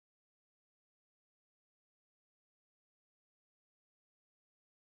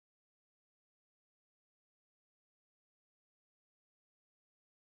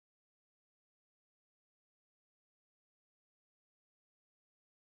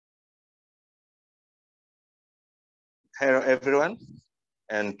Hello everyone,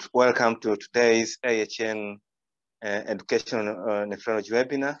 and welcome to today's AHN Educational Nephrology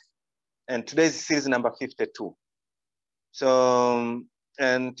webinar. And today's series number 52. So,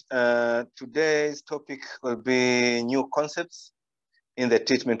 today's topic will be new concepts in the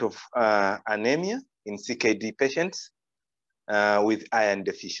treatment of anemia in CKD patients with iron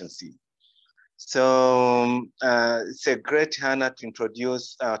deficiency. So it's a great honor to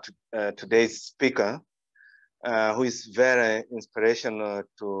introduce today's speaker, who is very inspirational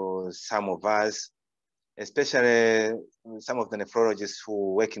to some of us, especially some of the nephrologists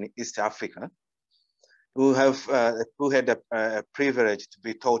who work in East Africa, who had a privilege to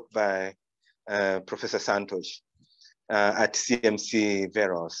be taught by Professor Santosh at CMC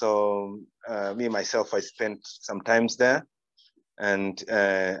Vellore. So me myself, I spent some times there, and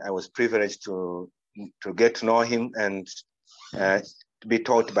I was privileged to get to know him and to be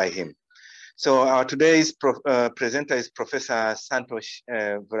taught by him. So our today's presenter is Professor Santosh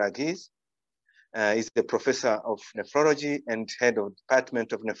Varughese. He's the professor of nephrology and head of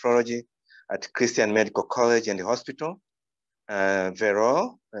Department of Nephrology at Christian Medical College and Hospital,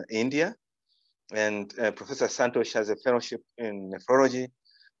 Vellore, India. And Professor Santosh has a fellowship in nephrology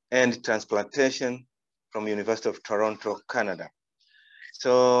and transplantation from University of Toronto, Canada.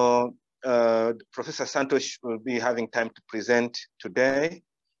 So Professor Santosh will be having time to present today.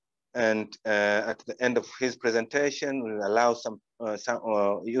 And at the end of his presentation, we'll allow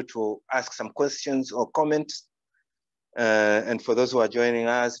you to ask some questions or comments. And for those who are joining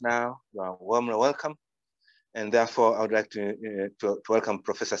us now, you are warmly welcome. And therefore, I would like to welcome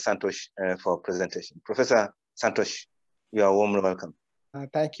Professor Santosh for presentation. Professor Santosh, you are warmly welcome.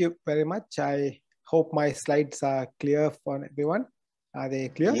 Thank you very much. I hope my slides are clear for everyone. Are they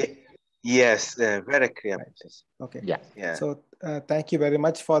clear? Yes, very clear. Right. Okay. Yeah. So thank you very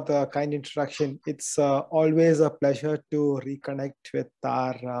much for the kind introduction. It's always a pleasure to reconnect with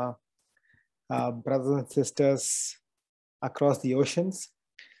our brothers and sisters across the oceans.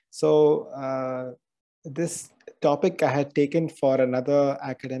 So this topic I had taken for another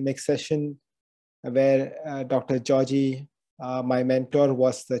academic session where Dr. Georgie, my mentor,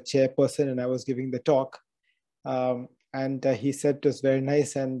 was the chairperson and I was giving the talk. And he said it was very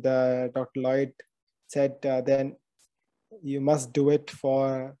nice, and Dr. Lloyd said then you must do it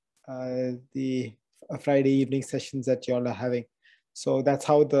for the Friday evening sessions that you all are having. So that's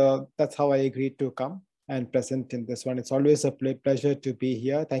how I agreed to come and present in this one. It's always a pleasure to be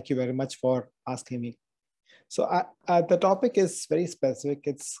here. Thank you very much for asking me. So the topic is very specific.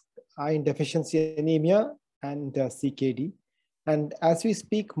 It's iron deficiency anemia and CKD. And as we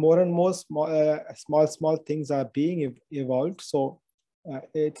speak, more and more small things are being evolved. So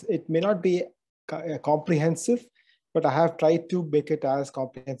it may not be comprehensive, but I have tried to make it as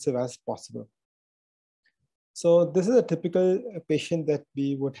comprehensive as possible. So this is a typical patient that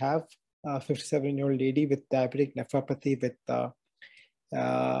we would have, a 57-year-old lady with diabetic nephropathy with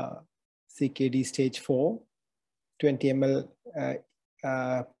CKD stage 4, 20 ml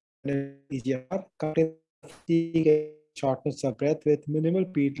EGFR, shortness of breath with minimal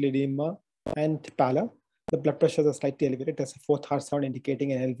pedal edema and pallor. The blood pressures are slightly elevated. There's a fourth heart sound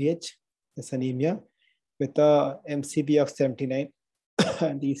indicating an LVH. There's anemia with a MCB of 79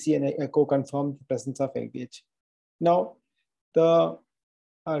 and EC and echo confirmed the presence of LVH. Now, the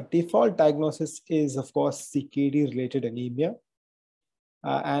default diagnosis is, of course, CKD related anemia.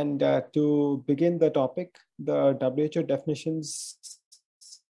 To begin the topic, the WHO definitions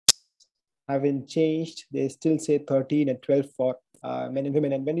haven't changed. They still say 13 and 12 for men and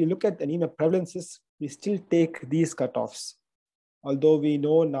women. And when you look at anemia prevalences, we still take these cutoffs. Although we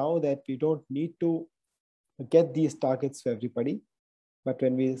know now that we don't need to get these targets for everybody. But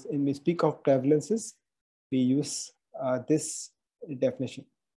when we speak of prevalences, we use this definition.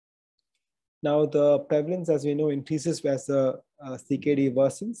 Now, the prevalence, as we know, increases as the CKD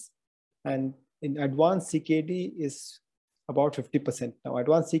worsens. And in advanced CKD is about 50%. Now,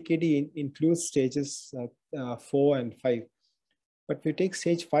 advanced CKD includes stages 4 and 5. But if you take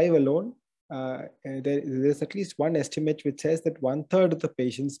stage 5 alone, there's at least one estimate which says that 1/3 of the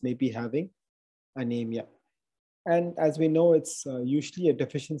patients may be having anemia. And as we know, it's usually a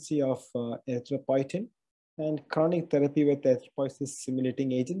deficiency of erythropoietin, and chronic therapy with erythropoiesis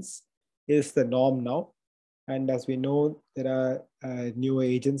stimulating agents is the norm now. And as we know, there are new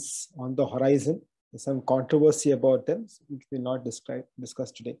agents on the horizon. There's some controversy about them, which we'll not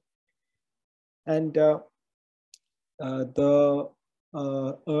discuss today. And the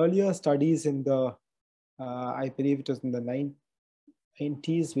earlier studies in the, I believe it was in the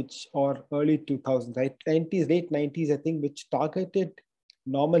 90s, or early 2000s, right? Late 90s, I think, which targeted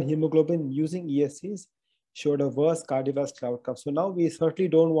normal hemoglobin using ESAs, showed a worse cardiovascular outcome. So now we certainly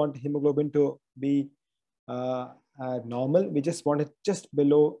don't want hemoglobin to be normal. We just want it just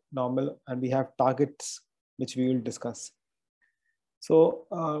below normal, and we have targets which we will discuss. So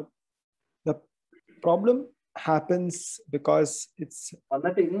the problem happens because it's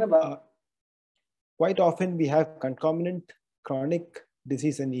quite often we have concomitant chronic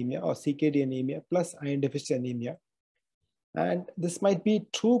disease anemia or CKD anemia plus iron deficiency anemia. And this might be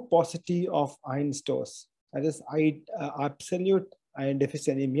true paucity of iron stores, that is absolute iron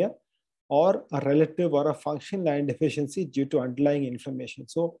deficiency anemia, or a relative or a functional iron deficiency due to underlying inflammation.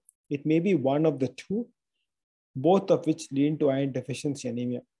 So it may be one of the two, both of which lead to iron deficiency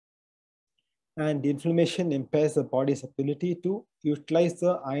anemia. And the inflammation impairs the body's ability to utilize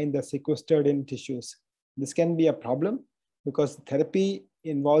the iron that's sequestered in tissues. This can be a problem because therapy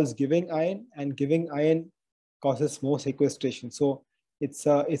involves giving iron, and giving iron causes more sequestration. So it's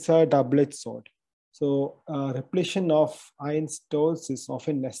a double-edged sword. So repletion of iron stores is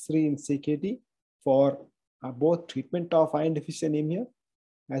often necessary in CKD for both treatment of iron deficiency anemia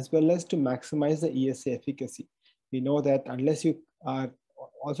as well as to maximize the ESA efficacy. We know that unless you are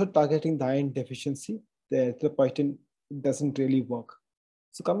also targeting the iron deficiency, the erythropoietin doesn't really work.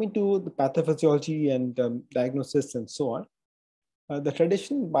 So coming to the pathophysiology and diagnosis and so on, the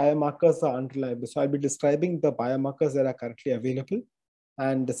traditional biomarkers are unreliable. So I'll be describing the biomarkers that are currently available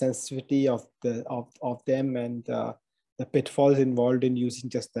and the sensitivity of them and the pitfalls involved in using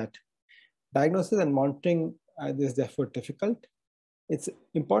just that. Diagnosis and monitoring is therefore difficult. It's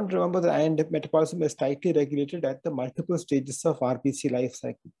important to remember that iron metabolism is tightly regulated at the multiple stages of RBC life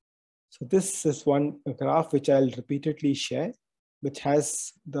cycle. So this is one graph which I'll repeatedly share, which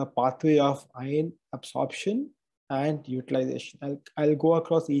has the pathway of iron absorption and utilization. I'll go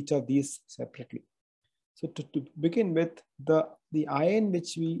across each of these separately. So to begin with, the iron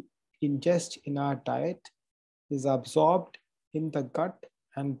which we ingest in our diet is absorbed in the gut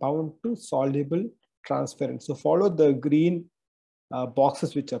and bound to soluble transferrin. So follow the green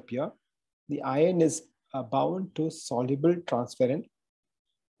boxes which appear. The iron is bound to soluble transferrin,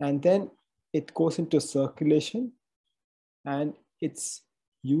 and then it goes into circulation, and it's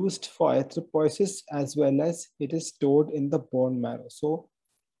used for erythropoiesis as well as it is stored in the bone marrow. So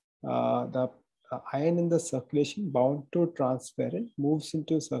the iron in the circulation bound to transferrin moves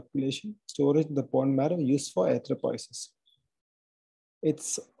into circulation, storage in the bone marrow, used for erythropoiesis.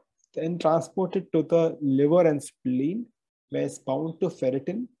 It's then transported to the liver and spleen, where it's bound to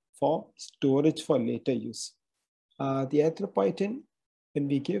ferritin for storage for later use. The erythropoietin, when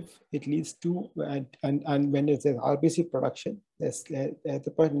we give, it leads to, and when it's RBC production, the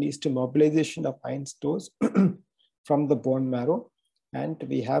erythropoietin leads to mobilization of iron stores from the bone marrow, and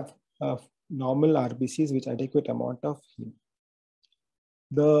we have normal RBCs with adequate amount of heme.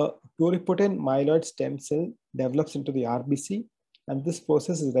 The pluripotent myeloid stem cell develops into the RBC, and this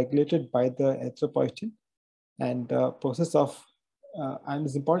process is regulated by the erythropoietin. And process of, and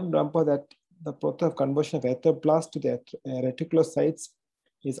it's important to remember that the process of conversion of erythroblast to the reticulocytes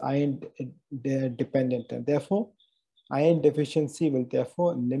is iron dependent, and therefore iron deficiency will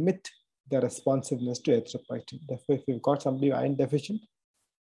therefore limit the responsiveness to erythropoietin. Therefore, if you've got somebody iron deficient,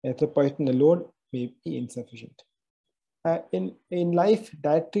 erythropoietin alone may be insufficient. In life,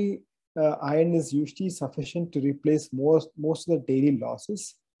 dietary iron is usually sufficient to replace most of the daily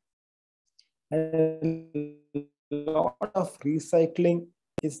losses. And a lot of recycling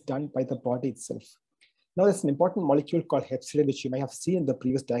is done by the body itself. Now, there's an important molecule called hepcidin, which you may have seen in the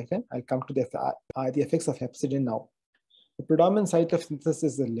previous diagram. I'll come to the effects of hepcidin now. The predominant site of synthesis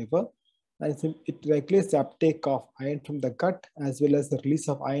is the liver, and it regulates the uptake of iron from the gut as well as the release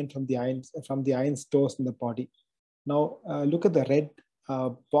of iron from the iron stores in the body. Now, look at the red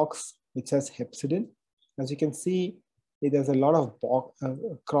box which says hepcidin. As you can see, there's a lot of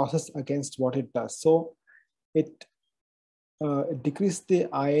crosses against what it does. So it decreases the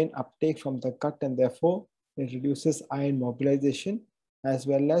iron uptake from the gut, and therefore it reduces iron mobilization, as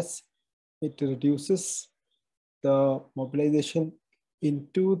well as it reduces the mobilization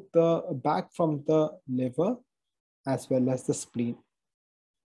into the back from the liver as well as the spleen.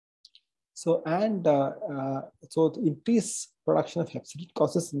 So so the increased production of hepcidin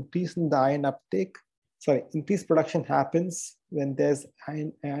causes increase in the iron uptake. Sorry, increased production happens when there's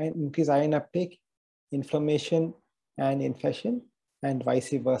increased iron uptake, inflammation and infection, and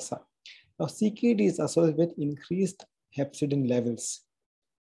vice versa. Now, CKD is associated with increased hepcidin levels.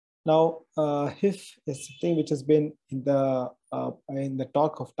 Now, HIF is something which has been in the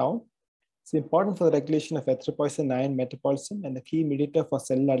talk of town. It's important for the regulation of erythropoietin iron metabolism and a key mediator for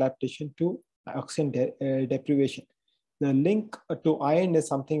cellular adaptation to oxygen deprivation. The link to iron is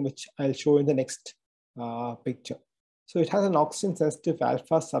something which I'll show in the next picture. So it has an oxygen sensitive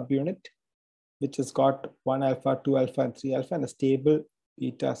alpha subunit, which has got 1 alpha, 2 alpha, and 3 alpha, and a stable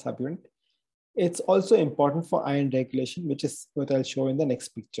beta subunit. It's also important for iron regulation, which is what I'll show in the next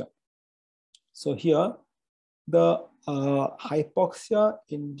picture. So here, the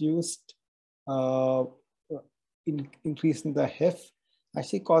hypoxia-induced increase in the HEF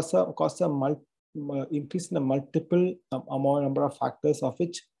actually cause a increase in the multiple number of factors, of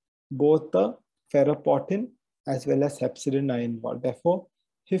which both the ferroportin as well as hepcidin are involved. Therefore,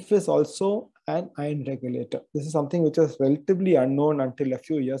 HIF is also an iron regulator. This is something which was relatively unknown until a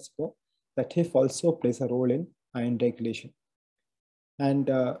few years ago, that HIF also plays a role in iron regulation.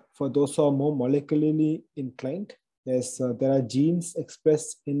 And for those who are more molecularly inclined, there are genes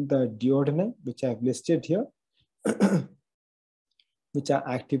expressed in the duodenum, which I've listed here, which are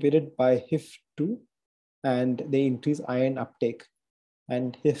activated by HIF2, and they increase iron uptake.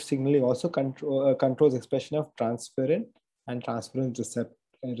 And HIF signaling also controls expression of transferrin and transferrin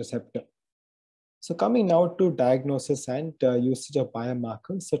receptor. So coming now to diagnosis and usage of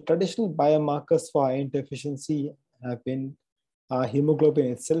biomarkers. So traditional biomarkers for iron deficiency have been hemoglobin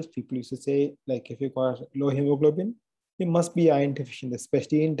itself. People used to say, like, if you got low hemoglobin, you must be iron deficient,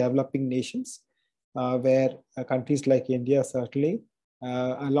 especially in developing nations, where countries like India, certainly,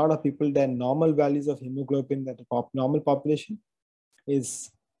 a lot of people, their normal values of hemoglobin, that the normal population is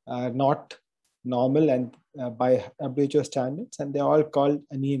not normal and by WHO standards, and they're all called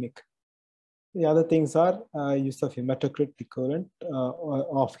anemic. The other things are use of hematocrit equivalent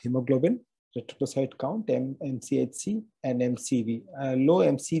of hemoglobin, reticulocyte count, MCHC, and MCV. Low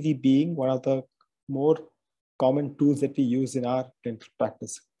MCV being one of the more common tools that we use in our clinical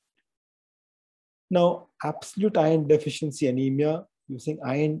practice. Now, absolute iron deficiency anemia using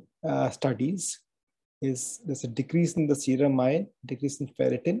iron studies there's a decrease in the serum iron, decrease in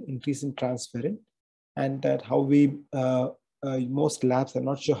ferritin, increase in transferrin, and that how we most labs, I'm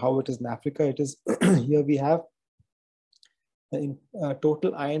not sure how it is in Africa. It is here we have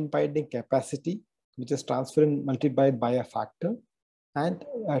total iron binding capacity, which is transferrin multiplied by a factor, and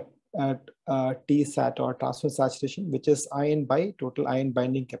TSAT or transfer saturation, which is iron by total iron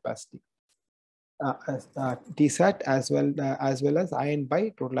binding capacity. TSAT as well as iron by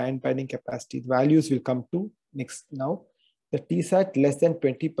total iron binding capacity. The values will come to next now. The TSAT less than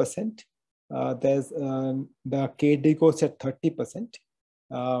 20%. There's the KD goes at 30%.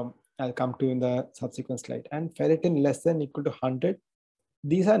 I'll come to in the subsequent slide. And ferritin less than equal to 100.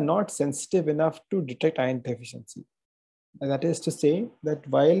 These are not sensitive enough to detect iron deficiency. And that is to say that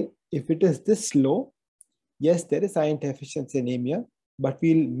while if it is this low, yes, there is iron deficiency anemia, but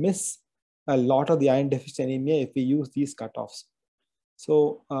we'll miss a lot of the iron deficiency anemia if we use these cutoffs.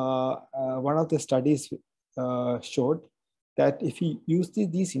 So one of the studies showed that if you use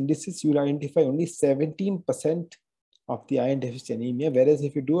these indices, you will identify only 17% of the iron deficiency anemia, whereas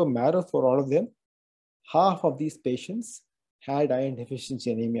if you do a marrow for all of them, half of these patients had iron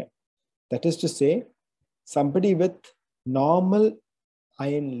deficiency anemia. That is to say, somebody with normal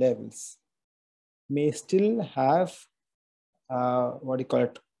iron levels may still have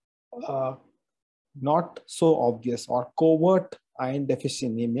not so obvious or covert iron deficiency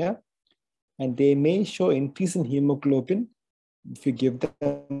anemia, and they may show increase in hemoglobin if you give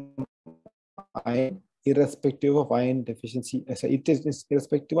them iron, irrespective of iron deficiency. So it is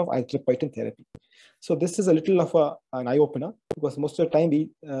irrespective of erythropoietin therapy. So this is a little of an eye opener, because most of the time we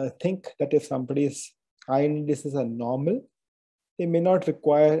think that if somebody's iron indices are normal, they may not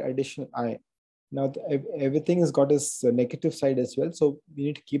require additional iron. Now, everything has got its negative side as well, so we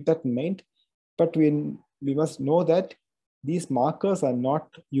need to keep that in mind. But we must know that these markers are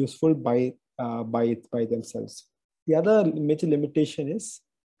not useful by themselves. The other major limitation is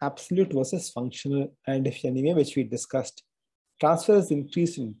absolute versus functional iron deficiency anemia, which we discussed. Transfer is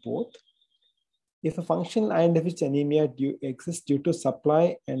increased in both. If a functional iron deficiency anemia exists due to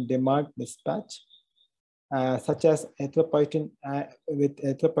supply and demand mismatch, such as erythropoietin with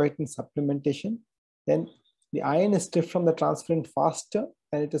erythropoietin supplementation, then the iron is stripped from the transferrin faster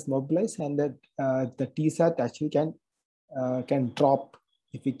and it is mobilized, and that the TSAT actually can drop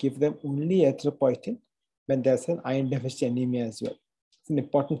if we give them only erythropoietin when there's an iron deficiency anemia as well. It's an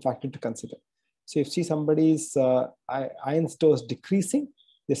important factor to consider. So if you see somebody's iron stores decreasing,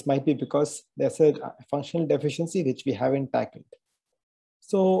 this might be because there's a functional deficiency which we haven't tackled.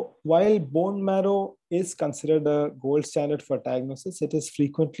 So while bone marrow is considered a gold standard for diagnosis, it is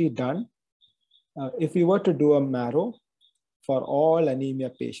frequently done. If we were to do a marrow for all anemia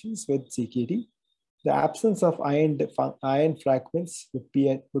patients with CKD, the absence of iron fragments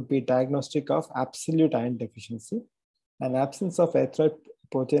would be diagnostic of absolute iron deficiency, and absence of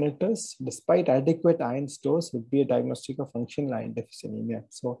progenitors, despite adequate iron stores, would be a diagnostic of functional iron deficiency anemia.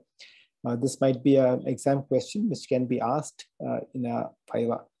 So this might be an exam question which can be asked in a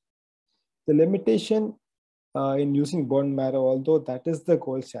FIVA. The limitation in using bone marrow, although that is the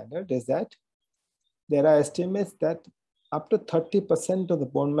gold standard, is that there are estimates that up to 30% of the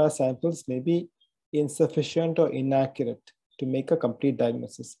bone marrow samples may be insufficient or inaccurate to make a complete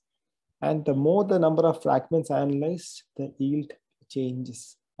diagnosis. And the more the number of fragments analyzed, the yield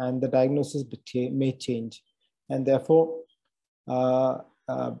changes and the diagnosis may change. And therefore,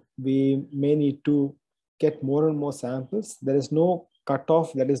 we may need to get more and more samples. There is no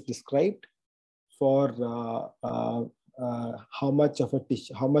cutoff that is described for how much of a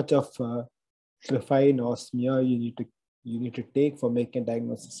tissue, how much of refine or smear you need to take for making a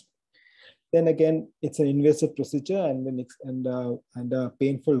diagnosis. Then again, it's an invasive procedure and a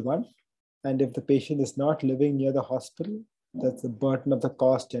painful one. And if the patient is not living near the hospital, that's the burden of the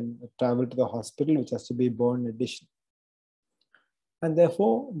cost and travel to the hospital, which has to be borne in addition. And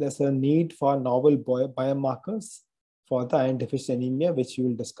therefore, there's a need for novel biomarkers for the iron deficiency anemia, which we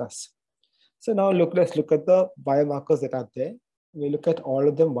will discuss. So now let's look at the biomarkers that are there. We look at all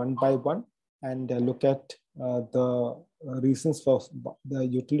of them one by one and look at the reasons for the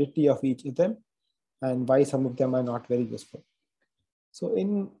utility of each of them and why some of them are not very useful. So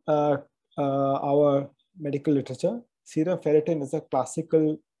in our medical literature, serum ferritin is a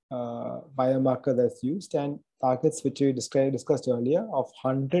classical biomarker that's used, and targets which we discussed earlier of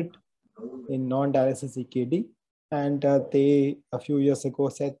 100 in non-dialysis CKD. And they, a few years ago,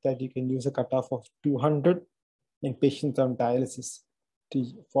 said that you can use a cutoff of 200 in patients on dialysis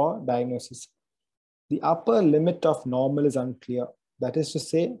for diagnosis. The upper limit of normal is unclear. That is to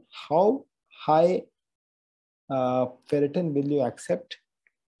say, how high ferritin will you accept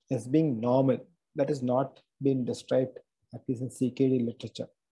as being normal? That has not been described, at least in CKD literature.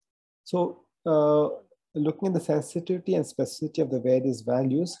 So looking at the sensitivity and specificity of the various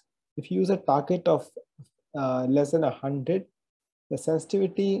values, if you use a target of less than 100, the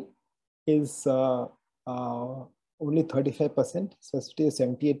sensitivity is only 35%, specificity is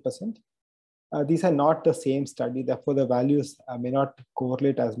 78%. These are not the same study, therefore the values may not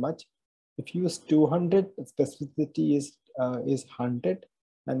correlate as much. If you use 200, the specificity is 100,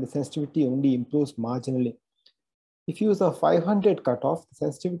 and the sensitivity only improves marginally. If you use a 500 cutoff, the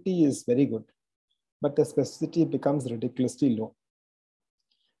sensitivity is very good, but the specificity becomes ridiculously low.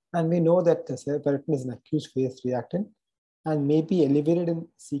 And we know that the ferritin is an acute phase reactant and may be elevated in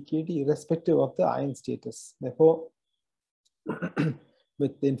CKD irrespective of the iron status. Therefore,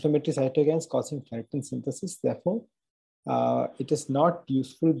 with the inflammatory cytokines causing ferritin synthesis, therefore, it is not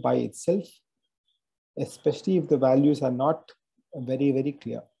useful by itself, especially if the values are not very, very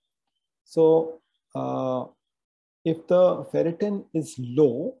clear. So, if the ferritin is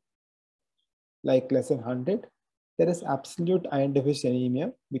low, like less than 100, there is absolute iron deficiency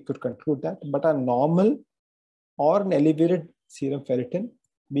anemia. We could conclude that, but a normal or an elevated serum ferritin,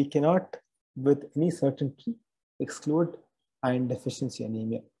 we cannot with any certainty exclude iron deficiency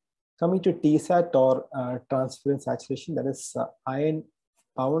anemia. Coming to TSAT or transferrin saturation, that is iron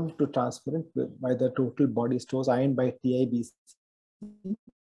bound to transferrin by the total body stores, iron by TIBC.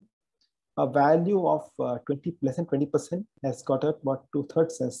 A value of less than 20% has got about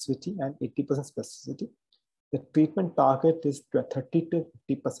 2/3 sensitivity and 80% specificity. The treatment target is 30 to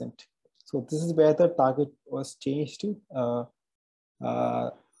 50%. So this is where the target was changed to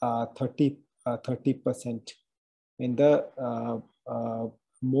 30% in the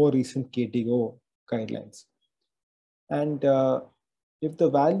more recent KDIGO guidelines. And if the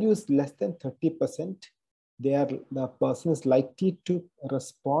value is less than 30%, the person is likely to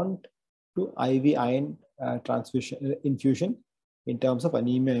respond to IV iron infusion in terms of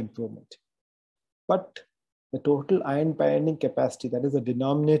anemia improvement. But the total iron binding capacity, that is the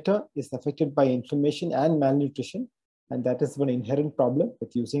denominator, is affected by inflammation and malnutrition, and that is one inherent problem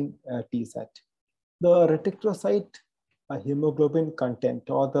with using TSAT. The reticulocyte hemoglobin content,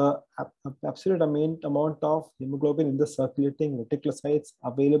 or the absolute amount of hemoglobin in the circulating reticulocytes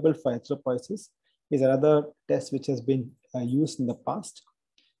available for erythropoiesis, is another test which has been used in the past.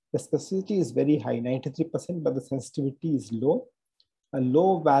 The specificity is very high, 93%, but the sensitivity is low. A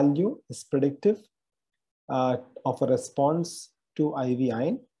low value is predictive of a response to IV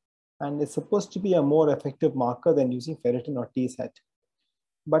iron, and it's supposed to be a more effective marker than using ferritin or TSAT.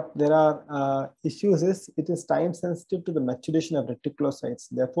 But there are issues. It is time sensitive to the maturation of reticulocytes.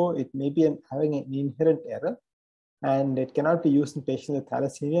 Therefore, it may be having an inherent error, and it cannot be used in patients with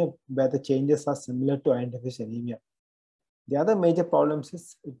thalassemia where the changes are similar to iron deficiency anemia. The other major problem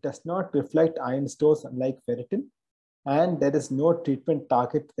is it does not reflect iron stores unlike ferritin, and there is no treatment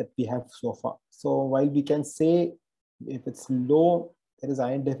target that we have so far. So while we can say if it's low, there is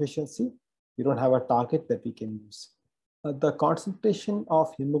iron deficiency, we don't have a target that we can use. The concentration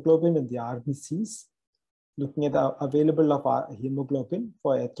of hemoglobin in the RBCs, looking at the available of our hemoglobin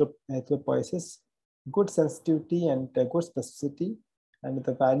for erythropoiesis, good sensitivity and good specificity, and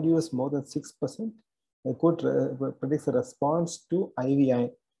the value is more than 6%, a good predicts a response to IV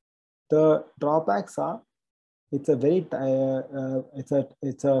iron. The drawbacks are it's a very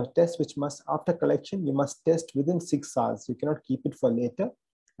it's a test which must, after collection, you must test within 6 hours. You cannot keep it for later,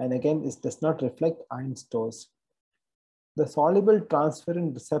 and again, it does not reflect iron stores. The soluble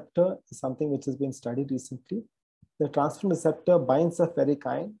transferrin receptor is something which has been studied recently. The transferrin receptor binds a ferric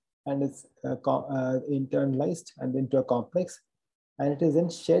ion and is internalized and into a complex, and it is then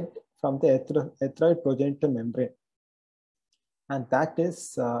shed from the erythroid progenitor membrane, and that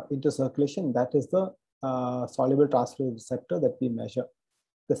is into circulation. That is the soluble transferrin receptor that we measure.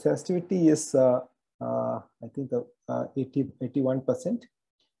 The sensitivity is, I think, 81%.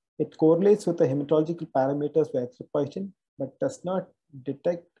 It correlates with the hematological parameters for erythropoietin, but does not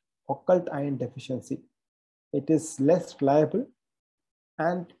detect occult iron deficiency. It is less reliable,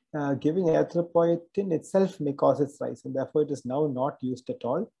 and giving erythropoietin itself may cause its rise, and therefore it is now not used at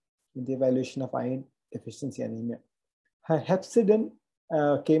all in the evaluation of iron deficiency anemia. Hepcidin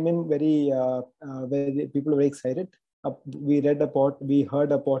came in very people were very excited. We heard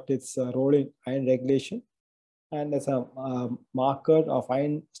about its role in iron regulation, and as a marker of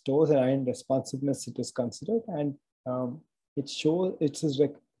iron stores and iron responsiveness, it is considered, and it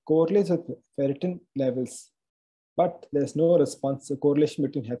correlates with ferritin levels, but there's no correlation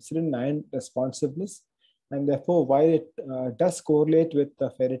between hepcidin and iron responsiveness, and therefore while it does correlate with the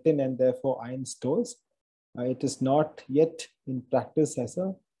ferritin and therefore iron stores, it is not yet in practice as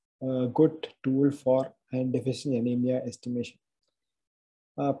a good tool for iron deficiency anemia estimation.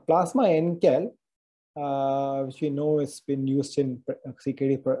 Plasma NCAL, which we know has been used in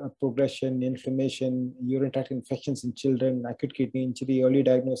CKD progression, inflammation, urinary tract infections in children, acute kidney injury, early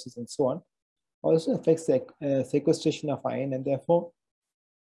diagnosis, and so on, also affects the sequestration of iron, and therefore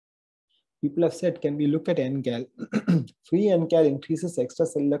people have said, can we look at NCAL? Free NCAL increases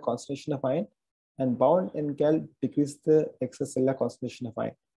extracellular concentration of iron, and bound NCAL decreases the extracellular concentration of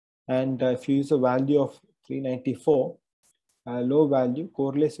iron. And if you use a value of 394, low value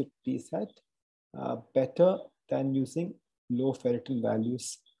correlates with TSAT better than using low ferritin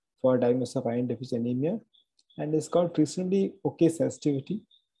values for diagnosis of iron deficiency anemia, and it's got reasonably okay sensitivity,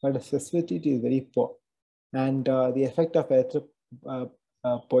 but the specificity is very poor. And the effect of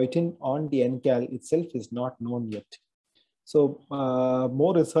erythropoietin on the NCAL itself is not known yet. So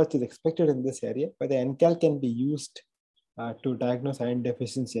more research is expected in this area, but the NCAL can be used to diagnose iron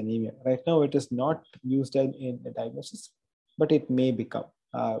deficiency anemia. Right now, it is not used in a diagnosis, but it may become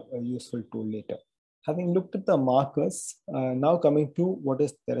a useful tool later. Having looked at the markers, now coming to what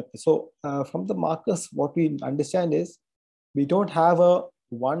is therapy. So from the markers, what we understand is we don't have a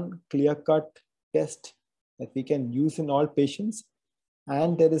one clear-cut test that we can use in all patients.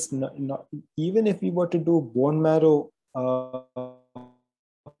 And there is not, even if we were to do bone marrow for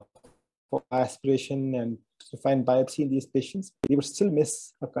aspiration and to find biopsy in these patients, we would still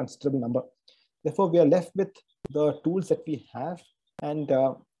miss a considerable number. Therefore, we are left with the tools that we have, and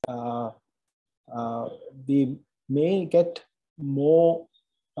we may get more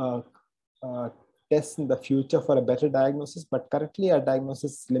tests in the future for a better diagnosis, but currently our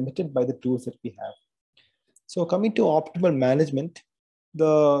diagnosis is limited by the tools that we have. So coming to optimal management,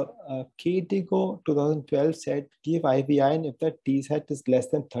 the KDIGO 2012 said give IV iron if the TSAT is less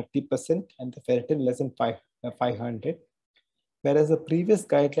than 30% and the ferritin less than 500, whereas the previous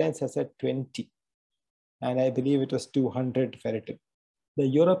guidelines has said 20, and I believe it was 200 ferritin. The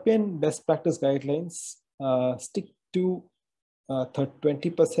European best practice guidelines stick to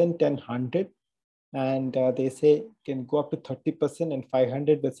 20% and 100, and they say can go up to 30% and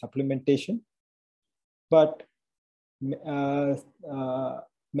 500 with supplementation. But many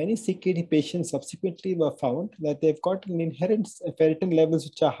CKD patients subsequently were found that they've got an inherent ferritin levels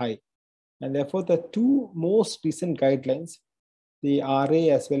which are high. And therefore, the two most recent guidelines, the RA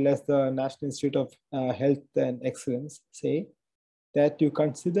as well as the National Institute of Health and Excellence, say that you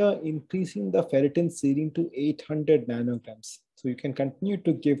consider increasing the ferritin seeding to 800 nanograms. So you can continue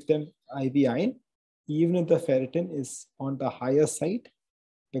to give them IV iron, even if the ferritin is on the higher side,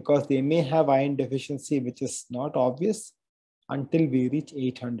 because they may have iron deficiency, which is not obvious until we reach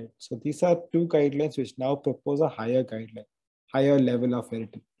 800. So these are two guidelines which now propose a higher guideline, higher level of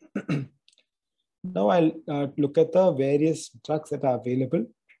ferritin. Now I'll look at the various drugs that are available.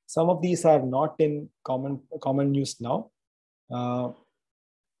 Some of these are not in common use now.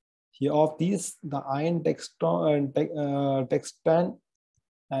 Here of these, the iron dextran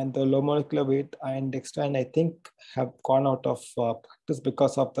and the low molecular weight iron dextran, I think, have gone out of practice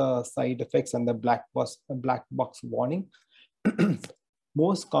because of the side effects and the black box warning.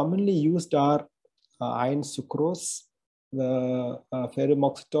 Most commonly used are iron sucrose, the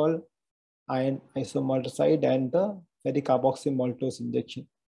ferromoxitol, iron isomaltoside, and the ferricarboxymaltose injection.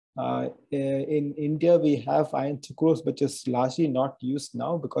 In India, we have iron sucrose, which is largely not used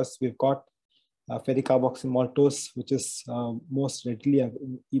now because we've got ferricarboxymaltose, which is most readily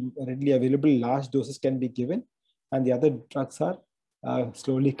available. Large doses can be given, and the other drugs are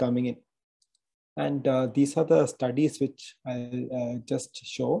slowly coming in. And these are the studies which I'll just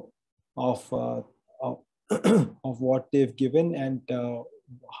show of what they've given and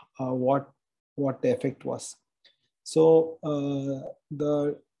what the effect was. So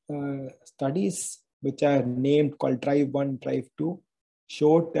the studies which are named called Drive 1, Drive 2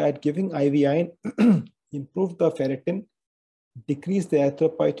 showed that giving IV iron improved the ferritin, decreased the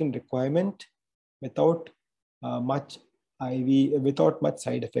erythropoietin requirement without much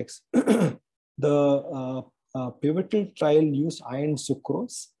side effects. The pivotal trial used iron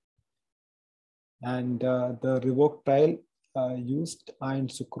sucrose, and the REVOKE trial used iron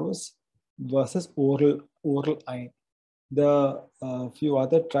sucrose versus oral iron. The few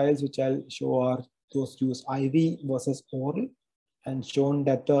other trials which I'll show are those use IV versus oral, and shown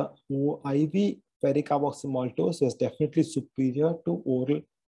that the IV ferricarboxymaltose is definitely superior to oral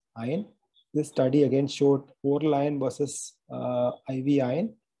iron. This study again showed oral iron versus IV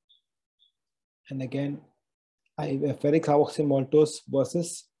iron, and again ferricarboxymaltose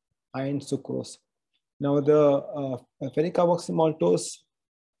versus iron sucrose. Now the ferricarboxymaltose,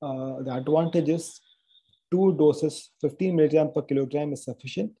 the advantage is 2 doses, 15 milligram per kilogram is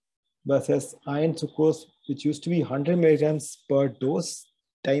sufficient, versus iron sucrose, which used to be 100 milligrams per dose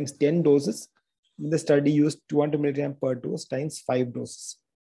times 10 doses. The study used 200 milligram per dose times 5 doses.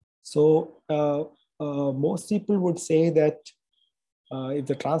 So most people would say that if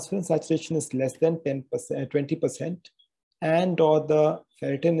the transferrin saturation is less than 20%, and or the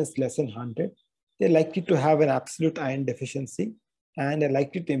ferritin is less than 100, they're likely to have an absolute iron deficiency and are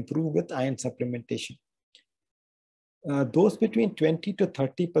likely to improve with iron supplementation. Those between 20 to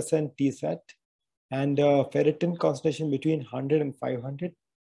 30% TSAT and ferritin concentration between 100 and 500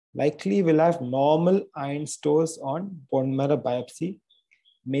 likely will have normal iron stores on bone marrow biopsy.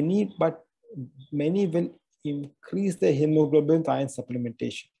 Many will increase the hemoglobin with iron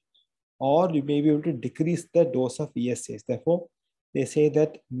supplementation, or you may be able to decrease the dose of ESAs. Therefore, they say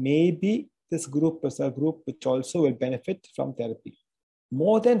that maybe this group is a group which also will benefit from therapy.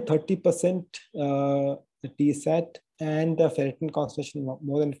 More than 30% the TSAT and the ferritin concentration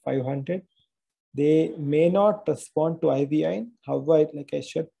more than 500, they may not respond to IV iron. However, like I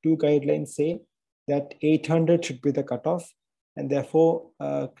said, 2 guidelines say that 800 should be the cutoff, and therefore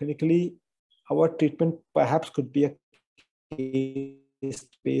clinically our treatment perhaps could be a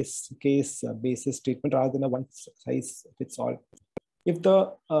case-basis treatment rather than a one-size-fits-all. If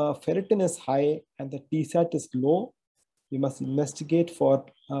the ferritin is high and the TSAT is low, we must investigate for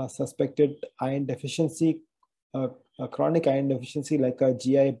suspected iron deficiency, a chronic iron deficiency like a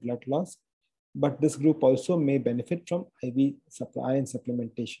GI blood loss. But this group also may benefit from IV iron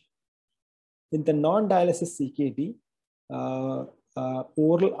supplementation. In the non-dialysis CKD,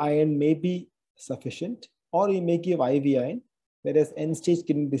 oral iron may be sufficient, or you may give IV iron. Whereas end-stage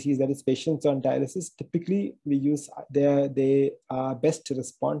kidney disease, that is patients on dialysis, typically we use they best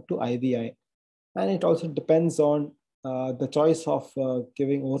respond to IV iron. And it also depends on the choice of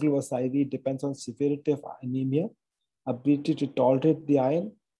giving oral versus IV depends on severity of anemia, ability to tolerate the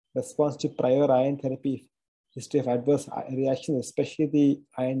iron, response to prior iron therapy, history of adverse reactions, especially the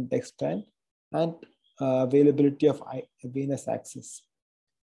iron dextran, and availability of venous access.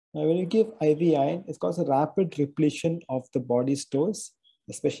 Now, when you give IV iron, it's caused a rapid repletion of the body stores,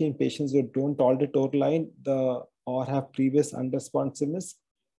 especially in patients who don't tolerate oral iron or have previous unresponsiveness.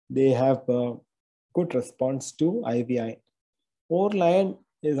 They have good response to IV iron. Oral iron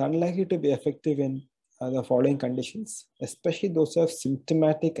is unlikely to be effective in the following conditions, especially those who have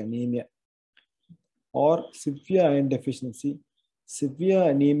symptomatic anemia or severe iron deficiency. Severe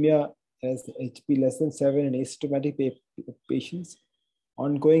anemia as HB less than 7 in asymptomatic patients,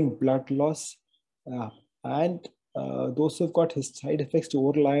 ongoing blood loss, and those who've got side effects to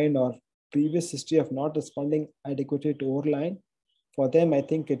oral iron or previous history of not responding adequately to oral iron, for them, I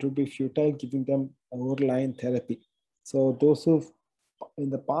think it would be futile giving them oral iron therapy. So those who've in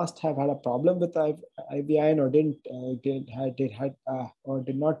the past have had a problem with IV iron or did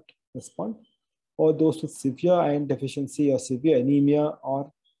not respond, or those with severe iron deficiency or severe anemia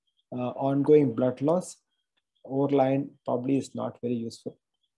or ongoing blood loss, oral iron probably is not very useful.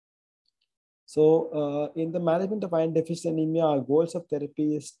 So in the management of iron deficiency anemia, our goals of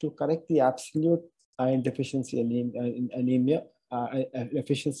therapy is to correct the absolute iron deficiency anemia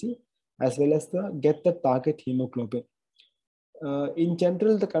efficiency, as well as get the target hemoglobin. In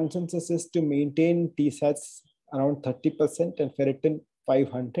general, the consensus is to maintain TSATs around 30% and ferritin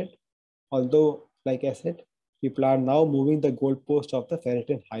 500. Although, like I said, people are now moving the goalpost of the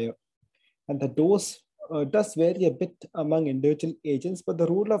ferritin higher. And the dose does vary a bit among individual agents, but the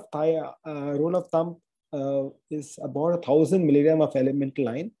rule of thumb is about 1,000 milligram of elemental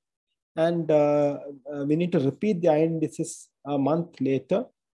iron. And we need to repeat the iron indices a month later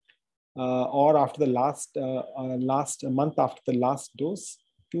or after the last month after the last dose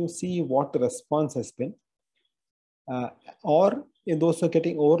to see what the response has been. Or in those who are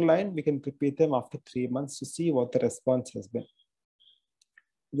getting oral iron, we can repeat them after 3 months to see what the response has been.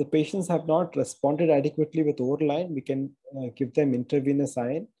 If the patients have not responded adequately with oral iron, we can give them intravenous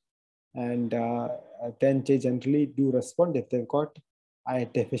iron, and then they generally do respond if they've got iron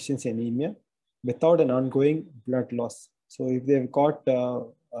deficiency anemia without an ongoing blood loss. So if they've got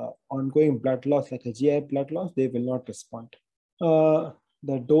ongoing blood loss, like a GI blood loss, they will not respond.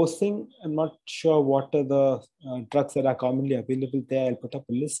 The dosing, I'm not sure what are the drugs that are commonly available there. I'll put up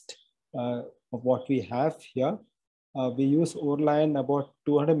a list of what we have here. We use oral iron about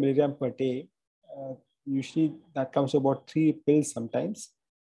 200 milligram per day. Usually that comes to about 3 pills sometimes.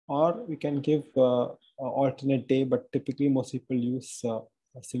 Or we can give alternate day, but typically most people use a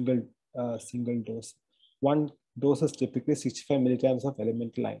single dose. One dose is typically 65 milligrams of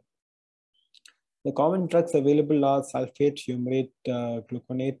elemental iron. The common drugs available are sulfate, fumarate,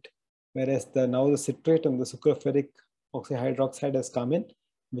 gluconate, whereas now the citrate and the sucroferric oxyhydroxide has come in,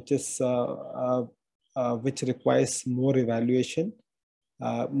 which is which requires more evaluation,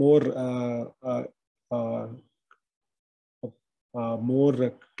 more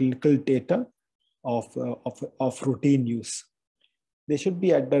clinical data of routine use.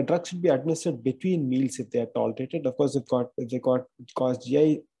 The drug should be administered between meals if they are tolerated. Of course, if they cause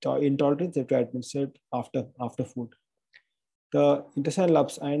GI intolerance, they have to be administered after food. The intestinal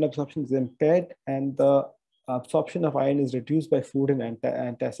iron absorption is impaired, and the absorption of iron is reduced by food and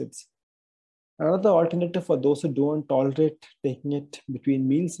antacids. Another alternative for those who don't tolerate taking it between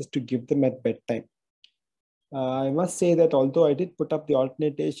meals is to give them at bedtime. I must say that although I did put up the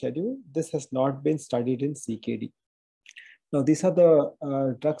alternate day schedule, this has not been studied in CKD. Now, these are the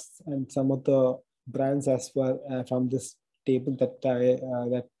drugs and some of the brands as well from this table that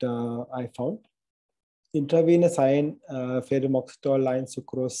I found. Intravenous iron, ferromoxitol, iron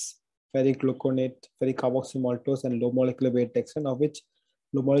sucrose, ferrigluconate, ferricarboxymaltose, and low molecular weight dextran, of which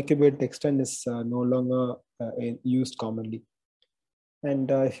low molecular weight dextran is no longer used commonly.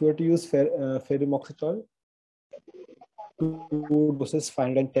 And if you were to use ferromoxitol, 2 doses,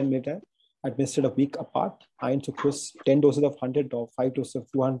 510 milligrams, administered a week apart. Iron sucrose, 10 doses of 100 or 5 doses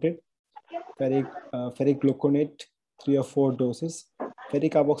of 200. Ferrigluconate, 3 or 4 doses.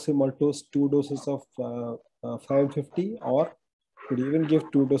 Ferricarboxymaltose, 2 doses of 550, or could even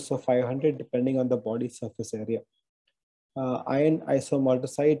give 2 doses of 500 depending on the body surface area. Iron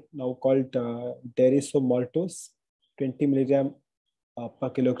isomaltoside, now called derisomaltose, 20 milligram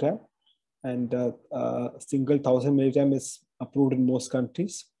per kilogram, and single 1,000 milligram is approved in most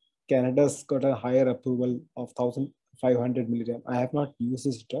countries. Canada's got a higher approval of 1,500 milligram. I have not used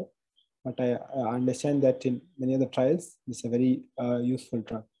this drug, but I understand that in many of the trials, it's a very useful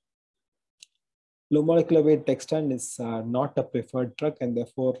drug. Low molecular weight dextran is not a preferred drug, and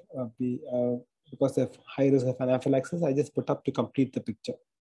therefore, because of high risk of anaphylaxis, I just put up to complete the picture.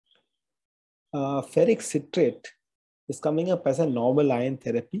 Ferric citrate is coming up as a normal iron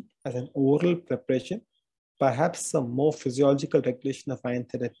therapy, as an oral preparation, perhaps a more physiological regulation of iron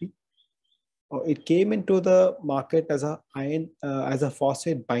therapy. It came into the market as a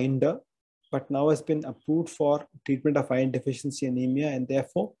phosphate binder, but now has been approved for treatment of iron deficiency anemia, and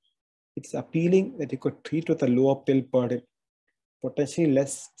therefore it's appealing that you could treat with a lower pill burden, potentially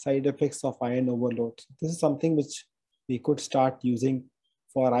less side effects of iron overload. This is something which we could start using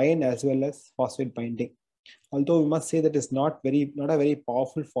for iron as well as phosphate binding. Although we must say that it's not a very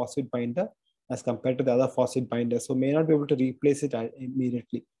powerful phosphate binder as compared to the other phosphate binders, so may not be able to replace it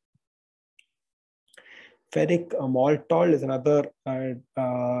immediately. Ferric maltol is another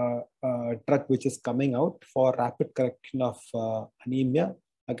drug which is coming out for rapid correction of anemia,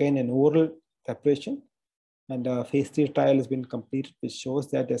 again an oral preparation, And a phase 3 trial has been completed, which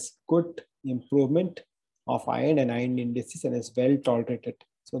shows that there's good improvement of iron and iron indices and is well tolerated.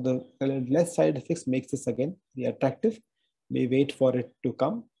 So the less side effects makes this again be attractive. We wait for it to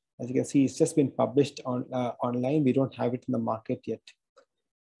come. As you can see, it's just been published on online. We don't have it in the market yet.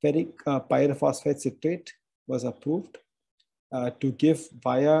 Ferric pyrophosphate citrate was approved to give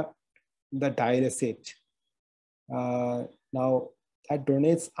via the dialysate. Now, that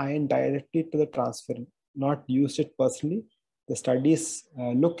donates iron directly to the transferrin, not used it personally. The studies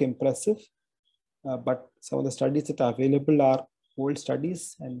look impressive, but some of the studies that are available are old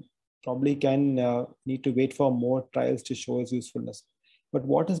studies and probably can need to wait for more trials to show its usefulness. But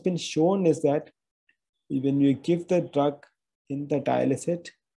what has been shown is that when you give the drug in the dialysate,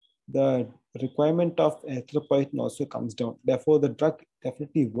 the requirement of erythropoietin also comes down. Therefore, the drug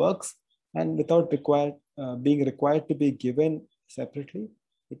definitely works, and without being required to be given separately,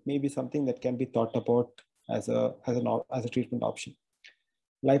 it may be something that can be thought about as a treatment option.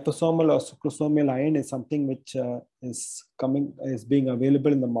 Liposomal or sucrosomal iron is something which is being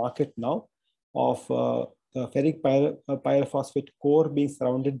available in the market now, of the ferric pyrophosphate core being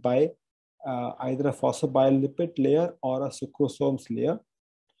surrounded by either a phosphobiolipid layer or a sucrosomes layer.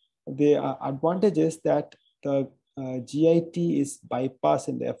 The advantage is that the GIT is bypassed,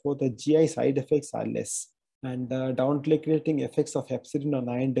 and therefore the GI side effects are less. And the down-regulating effects of hepcidin on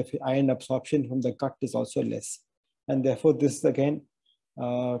iron absorption from the gut is also less. And therefore, this is again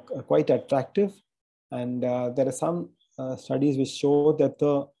quite attractive. And there are some studies which show that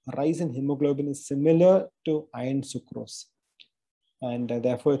the rise in hemoglobin is similar to iron sucrose. And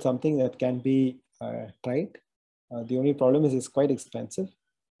therefore, it's something that can be tried. The only problem is it's quite expensive.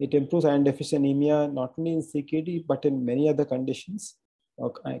 It improves iron deficient anemia not only in CKD, but in many other conditions.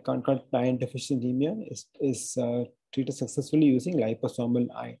 Concurrent iron deficient anemia is treated successfully using liposomal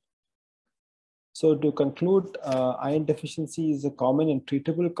iron. So to conclude, iron deficiency is a common and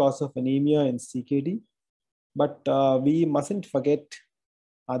treatable cause of anemia in CKD, but we mustn't forget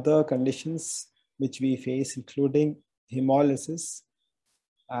other conditions which we face, including hemolysis,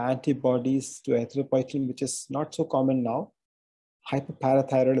 antibodies to erythropoietin, which is not so common now,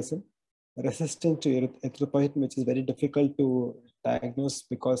 hyperparathyroidism, resistance to erythropoietin, which is very difficult to diagnose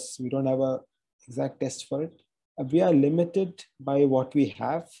because we don't have an exact test for it. We are limited by what we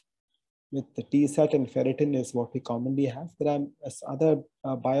have. With the TSAT and ferritin is what we commonly have. There are other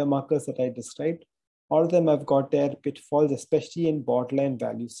biomarkers that I described. All of them have got their pitfalls, especially in borderline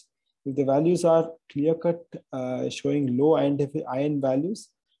values. If the values are clear-cut, showing low iron values,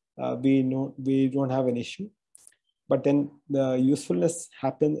 we don't have an issue. But then the usefulness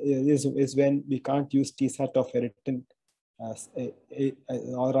is when we can't use TSAT or ferritin,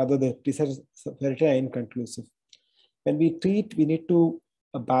 or rather the TSAT ferritin are inconclusive. When we treat, we need to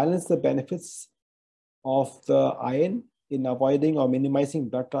balance the benefits of the iron in avoiding or minimizing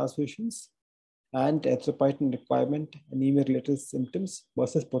blood transfusions and erythropoietin requirement, anemia-related symptoms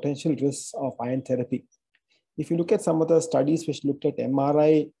versus potential risks of iron therapy. If you look at some of the studies which looked at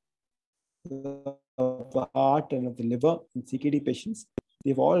MRI of the heart and of the liver in CKD patients,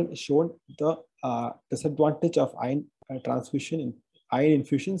 they've all shown the disadvantage of iron transfusion in iron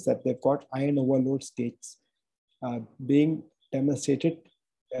infusions, that they've got iron overload states being demonstrated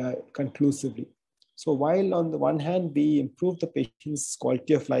conclusively. So while on the one hand, we improve the patient's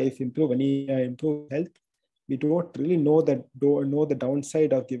quality of life, improve anemia, improve health, we don't really know the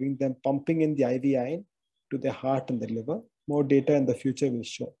downside of giving them, pumping in the IV iron to their heart and the liver. More data in the future will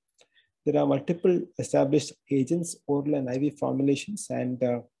show. There are multiple established agents, oral and IV formulations, and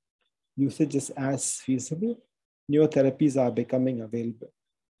usage is as feasible. Newer therapies are becoming available.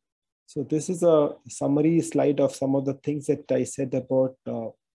 So this is a summary slide of some of the things that I said about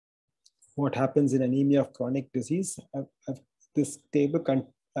what happens in anemia of chronic disease. This table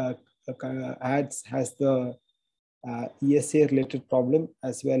has the ESA related problem,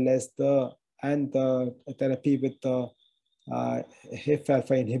 as well as the therapy with the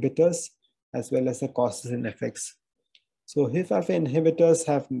HIF-alpha inhibitors, as well as the causes and effects. So HIF-alpha inhibitors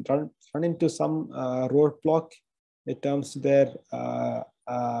have run into some roadblock in terms of their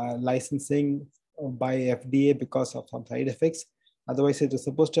licensing by FDA because of some side effects. Otherwise, it was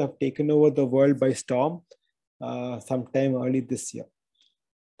supposed to have taken over the world by storm sometime early this year.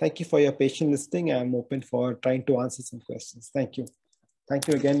 Thank you for your patient listening. I'm open for trying to answer some questions. Thank you. Thank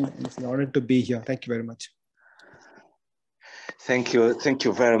you again. It's an honor to be here. Thank you very much. Thank you. Thank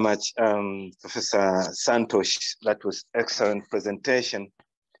you very much, Professor Santosh. That was excellent presentation.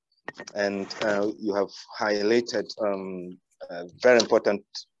 And you have highlighted a very important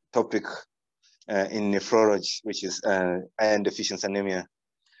topic in nephrology, which is iron deficiency anemia.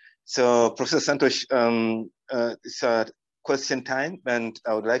 So, Professor Santosh, it's question time, and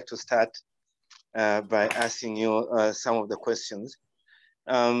I would like to start by asking you some of the questions.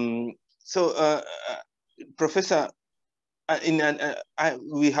 Professor,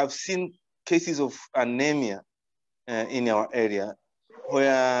 we have seen cases of anemia in our area,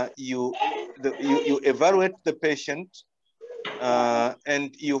 where you evaluate the patient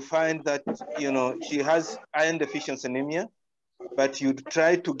and you find that she has iron deficiency anemia, but you'd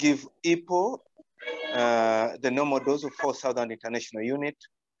try to give EPO, the normal dose of 4,000 international unit,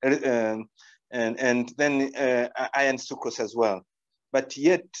 and then iron sucrose as well, but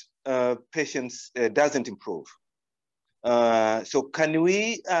yet patients doesn't improve. So can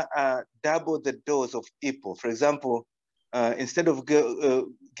we double the dose of EPO? For example, instead of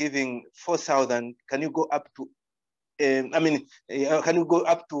giving 4,000, can you go up to, can you go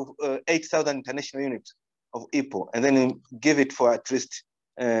up to 8,000 international units of EPO, and then give it for at least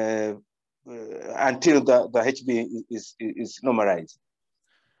until the HB is normalized?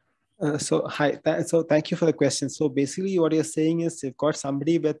 So thank you for the question. So basically what you're saying is, you've got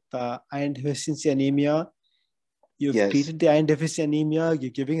somebody with iron deficiency anemia. You've treated the iron deficiency anemia,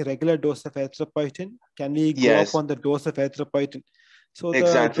 you're giving a regular dose of erythropoietin. Can we go up on the dose of erythropoietin? So the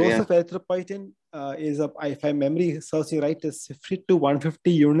dose of erythropoietin is, if my memory serves me right, is 50 to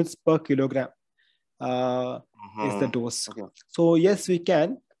 150 units per kilogram is the dose. So yes, we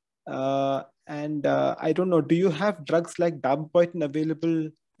can. And I don't know, do you have drugs like darbepoetin available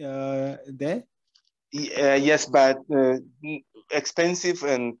there? Yes, but expensive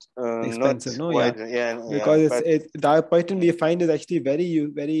and expensive, not wide, because darbepoetin we find is actually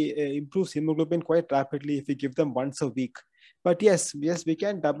very improves hemoglobin quite rapidly if we give them once a week. But yes, we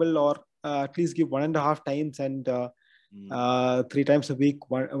can double, or at least give 1.5 times, and 3 times a week,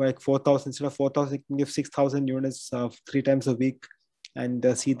 like 4,000 instead of 4,000, you can give 6,000 units 3 times a week, and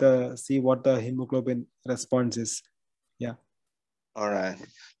see what the hemoglobin response is. Yeah. All right.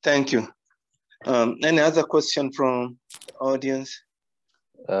 Thank you. Any other question from the audience?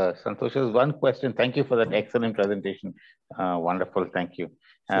 Santosh, there's one question. Thank you for that excellent presentation. Wonderful. Thank you.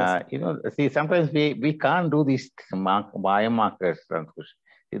 See, sometimes we can't do these biomarkers, Santosh.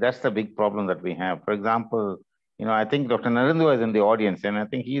 See, that's the big problem that we have. For example, I think Dr. Narendra is in the audience, and I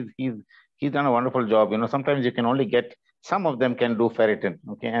think he's done a wonderful job. Sometimes you can only get, some of them can do ferritin.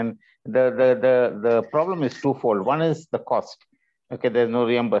 Okay, and the problem is twofold. One is the cost. Okay, there's no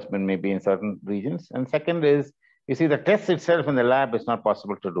reimbursement maybe in certain regions. And second is, you see, the test itself in the lab is not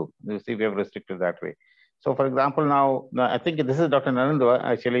possible to do. You see, we have restricted that way. So for example, now I think this is Dr. Narendra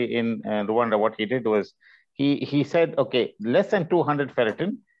actually in Rwanda. What he did was, he said, okay, less than 200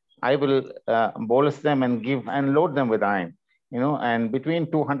 ferritin, I will bolus them and give and load them with iron, and between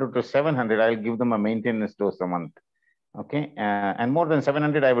 200 to 700, I'll give them a maintenance dose a month. Okay, and more than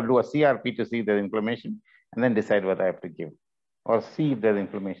 700, I will do a CRP to see the inflammation and then decide whether I have to give, or see if there's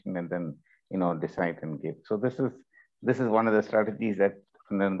inflammation and then decide and give. So this is one of the strategies that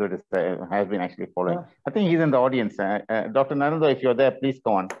Narendra has been actually following. Yeah. I think he's in the audience. Dr. Narendra, if you're there, please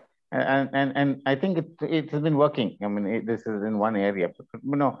go on. And I think it has been working. I mean, this is in one area. But,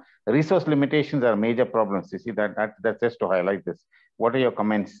 resource limitations are major problems. You see that's just to highlight this. What are your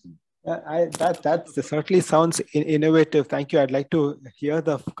comments? That certainly sounds innovative. Thank you. I'd like to hear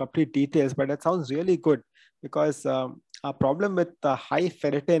the complete details, but that sounds really good, because our problem with the high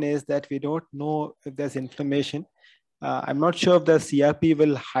ferritin is that we don't know if there's inflammation. I'm not sure if the CRP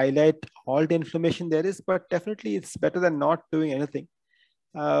will highlight all the inflammation there is, but definitely it's better than not doing anything.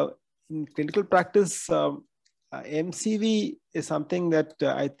 In clinical practice, MCV is something that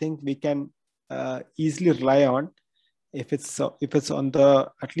I think we can easily rely on. If it's on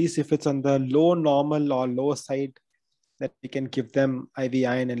the, at least if it's on the low normal or low side, that we can give them IV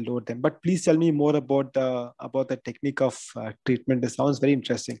iron and load them. But please tell me more about the technique of treatment. It sounds very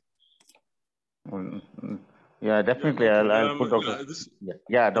interesting. Yeah, definitely. I'll put Dr.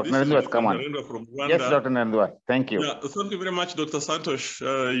 Dr. Narendra, come on. Yes, Dr. Narendra. Thank you. Yeah, thank you very much, Dr. Santosh.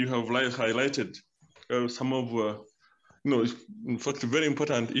 You have highlighted some of, in fact, very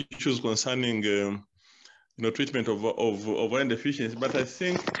important issues concerning, treatment of iron deficiency. But I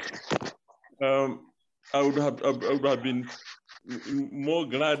think I would have been more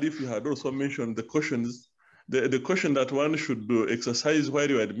glad if you had also mentioned the cautions, the caution that one should exercise while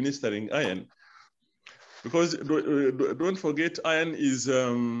you're administering iron. Because don't forget, iron is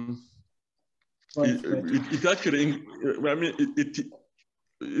it actually, I mean,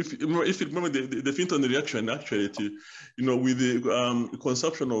 if you remember the Finton reaction, actually, with the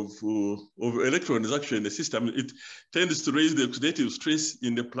consumption of electrons actually in the system, it tends to raise the oxidative stress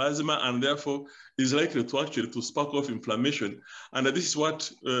in the plasma, and therefore is likely to spark off inflammation. And this is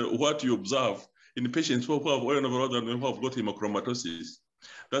what you observe in patients who have iron overload and who have got hemochromatosis.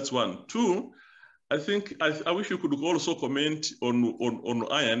 That's one. Two, I think I wish you could also comment on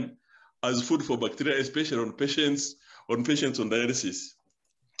iron as food for bacteria, especially on patients on dialysis.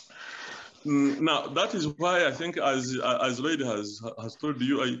 Now that is why I think, as Lloyd has told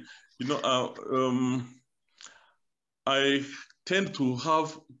you, I tend to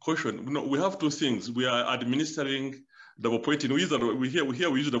have caution. We have two things. We are administering davopoetin. We use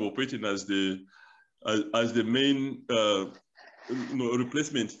davopoetin as the main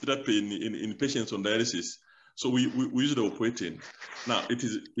replacement therapy in patients on dialysis. So we use davopoetin. Now it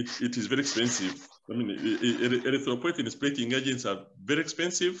is very expensive. I mean, erythropoietin splitting agents are very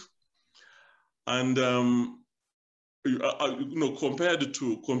expensive, and compared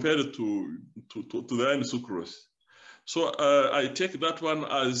to the iron sucrose. So I take that one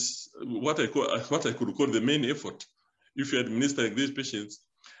as what I could call the main effort if you're administering these patients.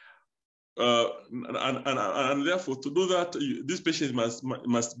 And therefore, to do that, these patients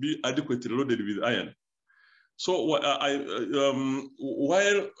must be adequately loaded with iron. So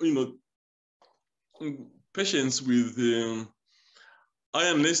while patients with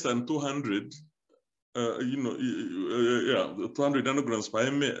iron less than 200, 200 nanograms per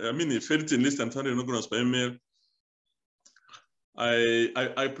ml, I mean, ferritin less than 200 nanograms per ml,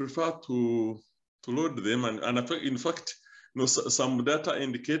 I prefer to load them, and in fact, some data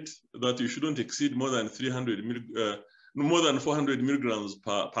indicate that you shouldn't exceed more than 400 milligrams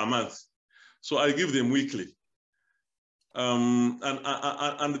per month. So I give them weekly, and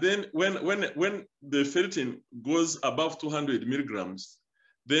then when the ferritin goes above 200 milligrams,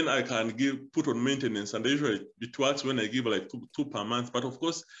 then I can put on maintenance, and usually it works when I give like two per month. But of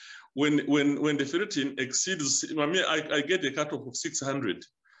course, when the ferritin exceeds, I mean, I get a cutoff of 600.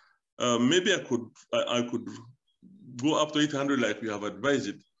 Maybe I could go up to 800 like we have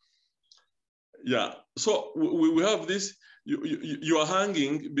advised. Yeah. So we have this. You are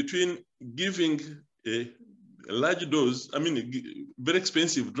hanging between giving a large dose, I mean, a very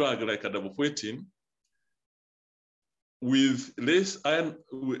expensive drug like a davopoetin, with less iron,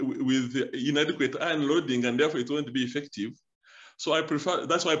 with inadequate iron loading, and therefore it won't be effective. So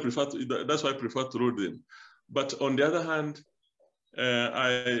that's why I prefer to load them. But on the other hand,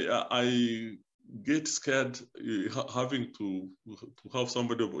 I get scared having to have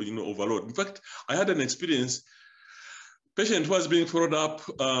somebody overload. In fact, I had an experience. Patient was being followed up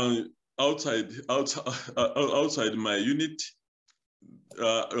outside my unit.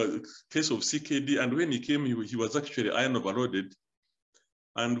 Case of CKD, and when he came, he was actually iron overloaded.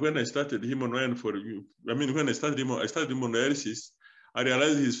 And when I started him on iron when I started him on dialysis, I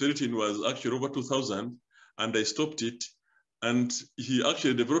realized his ferritin was actually over 2,000, and I stopped it. And he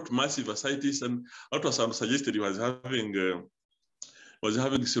actually developed massive ascites, and ultrasound suggested he was having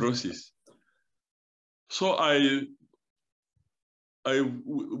cirrhosis. So I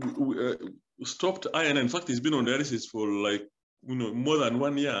stopped iron. In fact, he's been on dialysis for like more than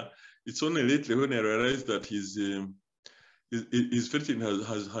 1 year. It's only lately when I realized that his ferritin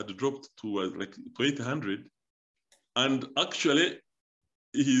had dropped to like 800, and actually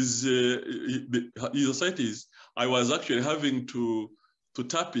his ascites, I was actually having to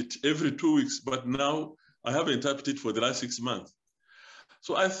tap it every 2 weeks, but now I haven't tapped it for the last 6 months.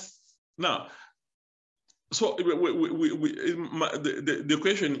 So the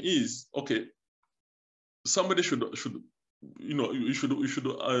question is, okay, somebody should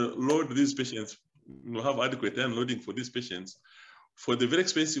load these patients, have adequate iron loading for these patients, for the very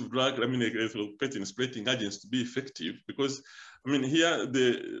expensive drug, I mean, erythropoietin splitting agents to be effective, because I mean, here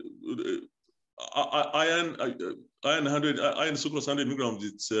the iron sucrose 100 milligrams,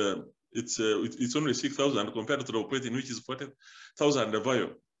 it's only 6,000 compared to the davopoetin, which is 40,000 a vial.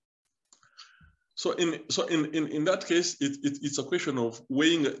 So in that case, it's a question of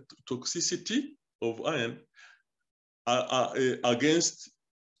weighing toxicity of iron against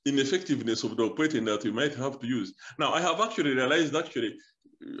ineffectiveness of the davopoetin that you might have to use. Now, I have actually realized I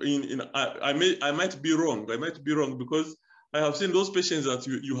might be wrong. I might be wrong, because I have seen those patients that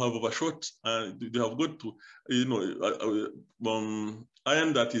you have overshot, and they have got to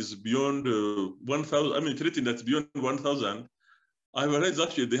iron that is beyond 1,000. I mean, ferritin that's beyond 1,000. I realized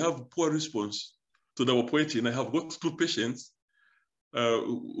actually they have poor response to the davopoetin. I have got 2 patients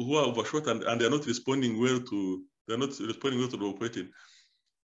who are overshot, and they're not responding well to the davopoetin.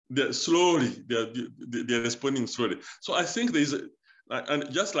 They're responding slowly. So I think there's, and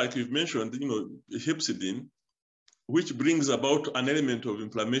just like you've mentioned, hepcidin, which brings about an element of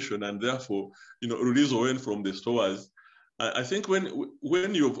inflammation and therefore, release oil from the stores. I think when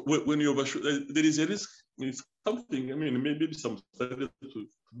you overshoot, there is a risk. It's something. I mean, maybe some studies to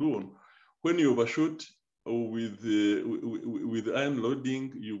do on when you overshoot with iron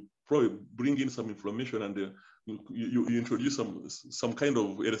loading, you probably bring in some inflammation, and you introduce some kind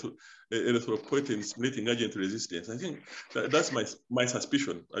of erythropoietin stimulating agent resistance. I think that's my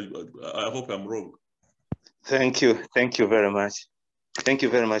suspicion. I hope I'm wrong. Thank you very much. Thank you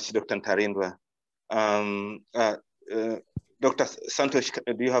very much, Dr. Ntarindwa. Dr. Santosh,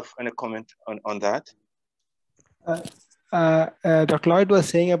 do you have any comment on that? Dr. Lloyd was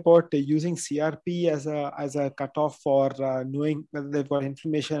saying about using CRP as a cutoff for knowing whether they've got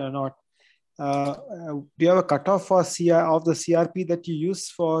inflammation or not. Do you have a cutoff for of the CRP that you use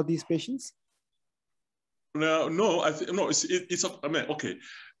for these patients? No, no. It's I mean, okay.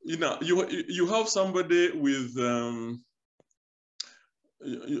 You know, you have somebody with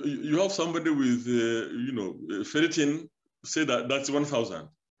you have somebody with you know, ferritin. Say that's 1,000,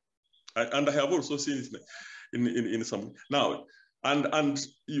 and I have also seen it in some now, and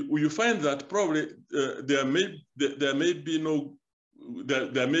you find that probably there may be no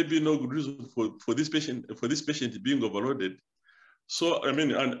good reason for this patient being overloaded. So I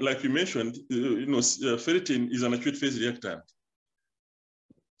mean, and like you mentioned, you know, ferritin is an acute phase reactant.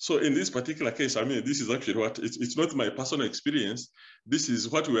 So in this particular case, I mean, this is actually what it's not my personal experience. This is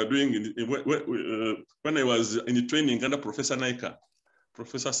what we are doing when I was in training under Professor Naika,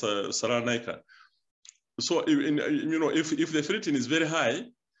 Professor Sarah Naika. So you know, if the ferritin is very high,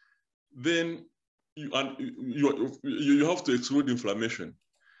 then you have to exclude inflammation.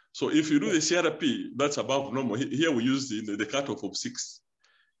 So if you do the CRP, that's above normal. Here we use the cutoff of 6.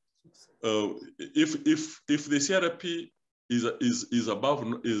 If the CRP is above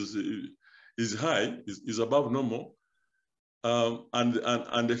normal, and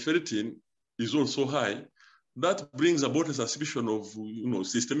the ferritin is also high, that brings about a suspicion of, you know,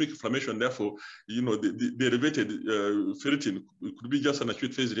 systemic inflammation. Therefore, you know, the elevated ferritin could be just an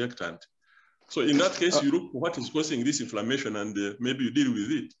acute phase reactant. So in that case, you look for what is causing this inflammation, and maybe you deal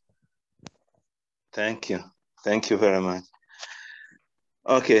with it. Thank you very much.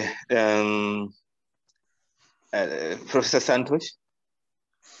 Okay, Professor Santosh.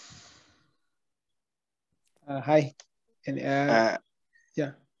 Hi. Yeah.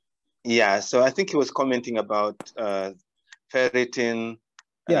 Yeah, so I think he was commenting about ferritin.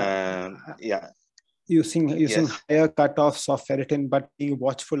 Using higher cutoffs of ferritin, but being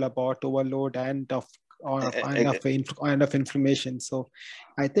watchful about overload and of inflammation. So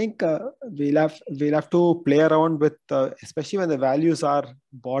I think we'll have to play around with, especially when the values are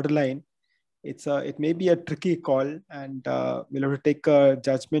borderline. It may be a tricky call, and we'll have to take a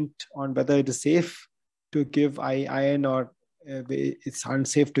judgment on whether it is safe to give iron or it's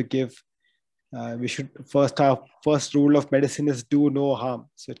unsafe to give. We should first rule of medicine is do no harm.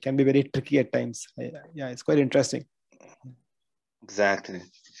 So it can be very tricky at times. Yeah, it's quite interesting. Exactly.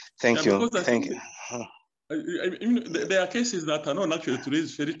 Thank you. Thank you. I mean, there are cases that are not actually to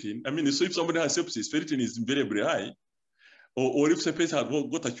raise ferritin. I mean, so if somebody has sepsis, ferritin is invariably high, or if a patient has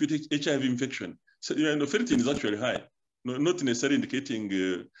got acute HIV infection, so, you know, ferritin is actually high. Not necessarily indicating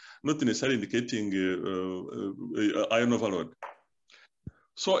iron overload.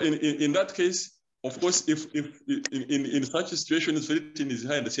 So in that case, of course, if in such a situation, ferritin is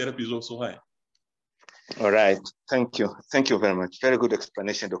high and the CRP is also high. All right. Thank you very much. Very good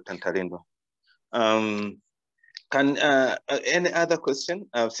explanation, Dr. Ntarindwa. Can any other question?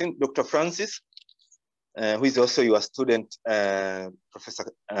 I've seen Dr. Francis, who is also your student,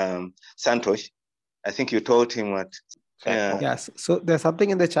 Professor Santosh. I think you told him what. Yes. So there's something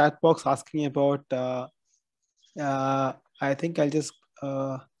in the chat box asking about. I think I'll just.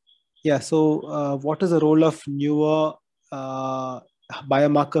 So what is the role of newer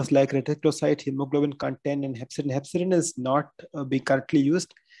biomarkers like reticulocyte, hemoglobin content, and hepcidin? Hepcidin is not being currently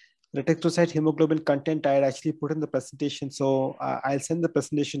used. Reticulocyte, hemoglobin content, I had actually put in the presentation. So I'll send the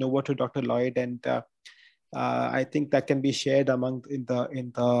presentation over to Dr. Lloyd, and I think that can be shared among in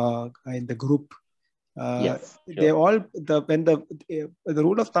the group. Yes, sure. They all the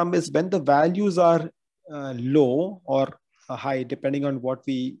rule of thumb is when the values are low or high, depending on what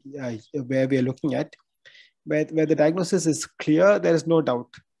where we are looking at. Where the diagnosis is clear, there is no doubt.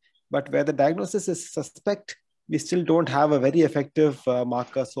 But where the diagnosis is suspect, we still don't have a very effective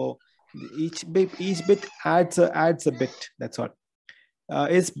marker. So each bit adds a bit. That's all.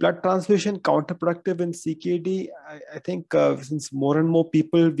 Is blood transfusion counterproductive in CKD? I think since more and more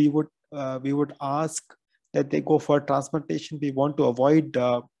people, we would ask that they go for transplantation. We want to avoid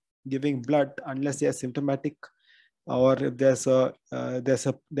giving blood unless they are symptomatic, or if they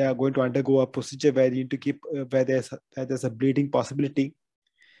are going to undergo a procedure where you need to keep where there's a bleeding possibility.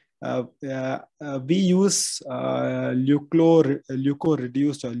 We use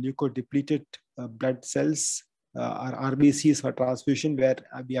leuco-reduced or leuco-depleted blood cells, or RBCs for transfusion, where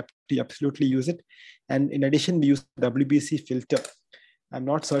we have to absolutely use it. And in addition, we use WBC filter. I'm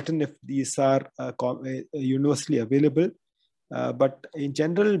not certain if these are universally available, but in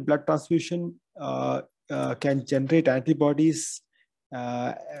general, blood transfusion can generate antibodies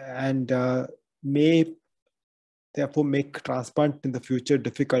and may therefore make transplant in the future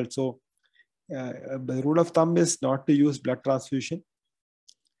difficult. So the rule of thumb is not to use blood transfusion.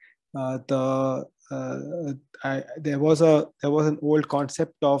 There was an old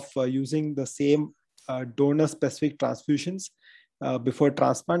concept of using the same donor-specific transfusions before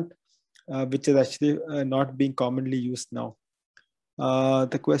transplant, which is actually not being commonly used now.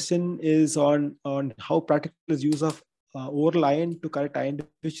 The question is on how practical is use of oral iron to correct iron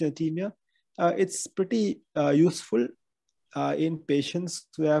deficiency anemia. It's pretty useful in patients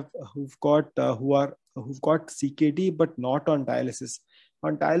who've got CKD but not on dialysis.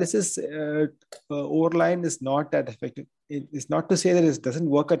 On dialysis, oral iron is not that effective. It's not to say that it doesn't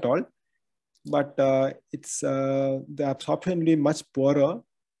work at all, but the absorption will be much poorer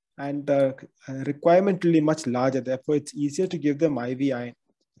and the requirement will be much larger. Therefore, it's easier to give them IV iron.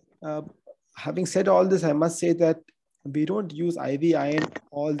 Having said all this, I must say that we don't use IV iron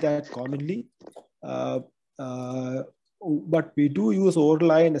all that commonly, but we do use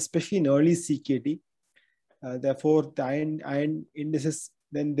oral iron, especially in early CKD. Therefore, the iron indices,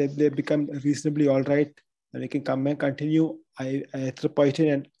 then they become reasonably all right. And we can come and continue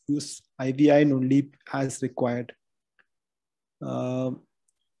erythropoietin and use IV iron only as required.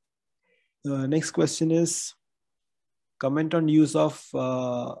 Next question is comment on use of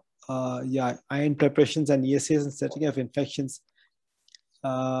iron preparations and ESAs in setting of infections.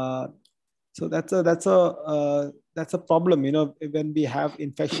 So that's a problem. You know, when we have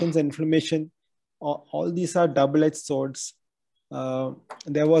infections and inflammation, all these are double-edged swords.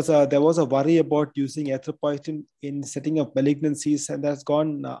 There was a worry about using erythropoietin in setting of malignancies, and that's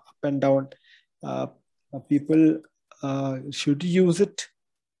gone up and down. People should use it.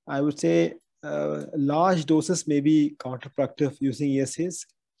 I would say large doses may be counterproductive using ESAs.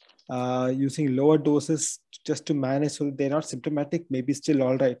 Using lower doses just to manage so that they're not symptomatic may be still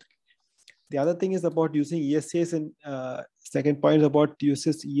all right. The other thing is about using ESAs, and second point is about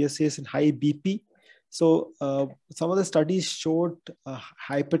uses ESAs in high BP. So some of the studies showed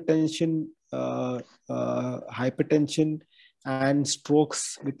hypertension and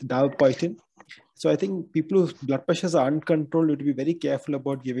strokes with davopoietin. So I think people whose blood pressures are uncontrolled would be very careful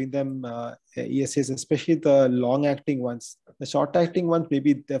about giving them ESAs, especially the long-acting ones. The short-acting ones may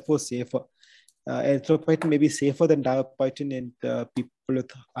be therefore safer. Erythropoietin may be safer than davopoietin in people with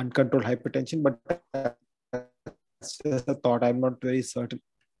uncontrolled hypertension, but that's just a thought. I'm not very certain.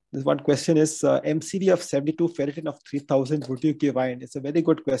 This one question is MCV of 72, ferritin of 3000, would you give iron? It's a very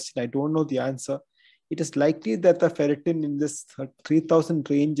good question. I don't know the answer. It is likely that the ferritin in this 3000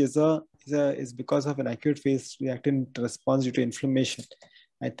 range is because of an acute phase reactant response due to inflammation.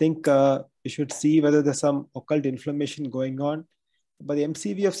 I think we should see whether there's some occult inflammation going on. But the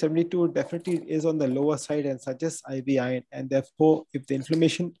MCV of 72 definitely is on the lower side and suggests IV iron. And therefore, if the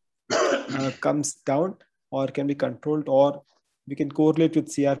inflammation comes down or can be controlled, or we can correlate with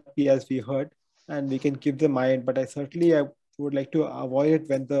CRP as we heard, and we can give them iron. But I would like to avoid it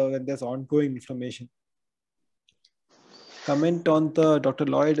when there's ongoing inflammation. Comment on the Dr.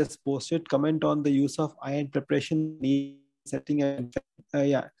 Lloyd has posted. Comment on the use of iron preparation setting.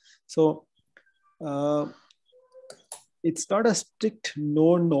 So it's not a strict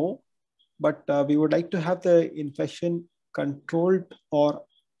no, but we would like to have the infection controlled, or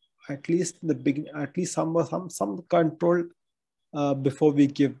at least some control before we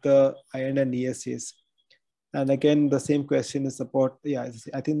give the iron and ESAs. And again, the same question is about, I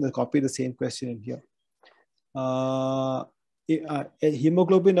think they copy the same question in here. A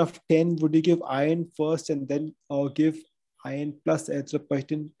hemoglobin of 10, would you give iron first and then give iron plus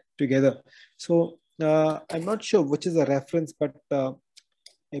erythropoietin together? So I'm not sure which is a reference, but I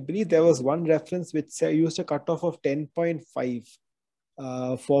believe there was one reference which used a cutoff of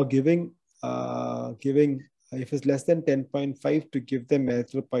 10.5 for giving if it's less than 10.5 to give them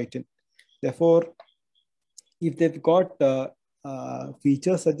erythropoietin. Therefore, if they've got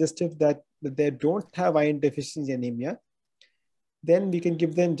features suggestive that they don't have iron deficiency anemia, then we can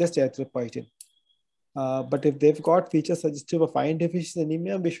give them just erythropoietin. But if they've got features suggestive of iron deficiency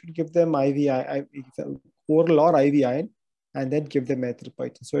anemia, we should give them oral or IV iron, and then give them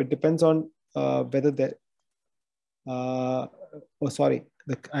erythropoietin. So it depends on whether they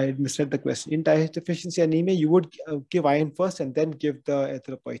I misread the question. In diet deficiency anemia, you would give iron first and then give the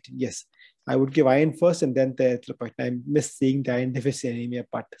erythropoietin. Yes, I would give iron first and then the erythropoietin. I missed seeing the iron deficiency anemia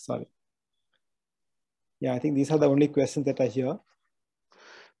part. Sorry. Yeah, I think these are the only questions that I hear.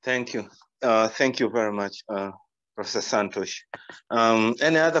 Thank you. Thank you very much, Professor Santosh.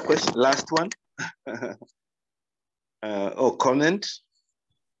 Any other question? Last one? Or comment?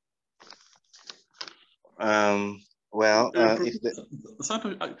 Well,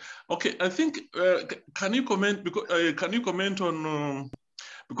 Santosh, okay, I think, can you comment, because, can you comment on,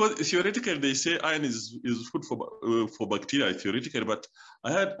 because theoretically they say iron is food for bacteria, theoretically, but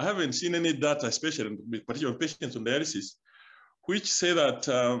I haven't seen any data, especially particularly patients on dialysis, which say that,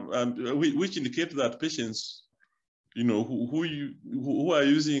 which indicate that patients, you know, who are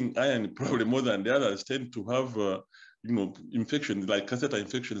using iron probably more than the others tend to have, you know, infections like catheter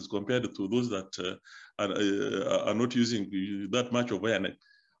infections compared to those that are not using that much of iron.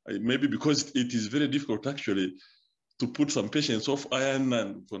 Maybe because it is very difficult actually to put some patients off iron,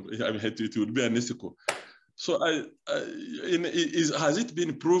 and I mean, it would be unethical. So has it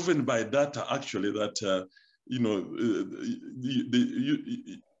been proven by data actually that, you know,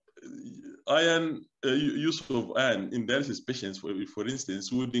 iron, use of iron in dialysis patients, for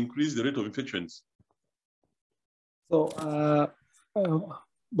instance, would increase the rate of infections? So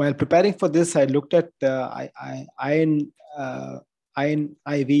while preparing for this, I looked at iron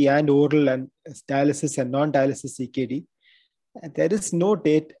IV and oral and dialysis and non-dialysis CKD. And there is no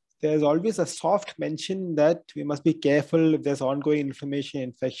date. There's always a soft mention that we must be careful if there's ongoing inflammation,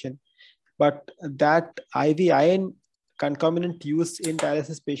 infection. But that IV iron concomitant use in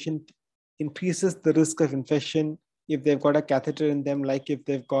dialysis patient increases the risk of infection if they've got a catheter in them, like if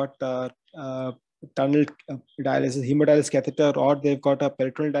they've got tunnel dialysis, hemodialysis catheter, or they've got a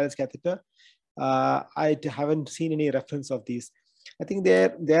peritoneal dialysis catheter. I haven't seen any reference of these. I think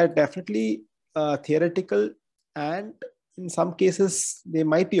they're definitely theoretical, and in some cases they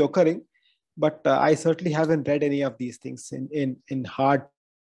might be occurring, but I certainly haven't read any of these things in hard.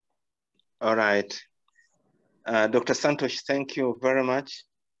 All right. Dr. Santosh, thank you very much.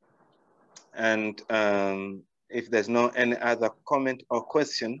 And if there's no any other comment or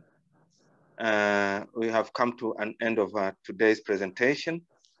question, we have come to an end of today's presentation.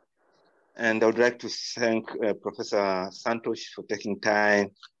 And I would like to thank Professor Santosh for taking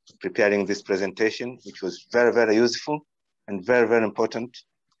time preparing this presentation, which was very, very useful and very, very important.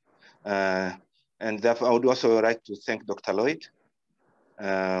 And therefore, I would also like to thank Dr. Lloyd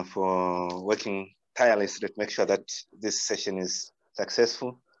for working tirelessly to make sure that this session is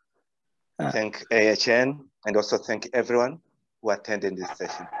successful. Thank AHN and also thank everyone who attended this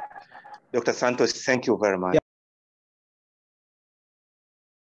session. Dr. Santosh, thank you very much.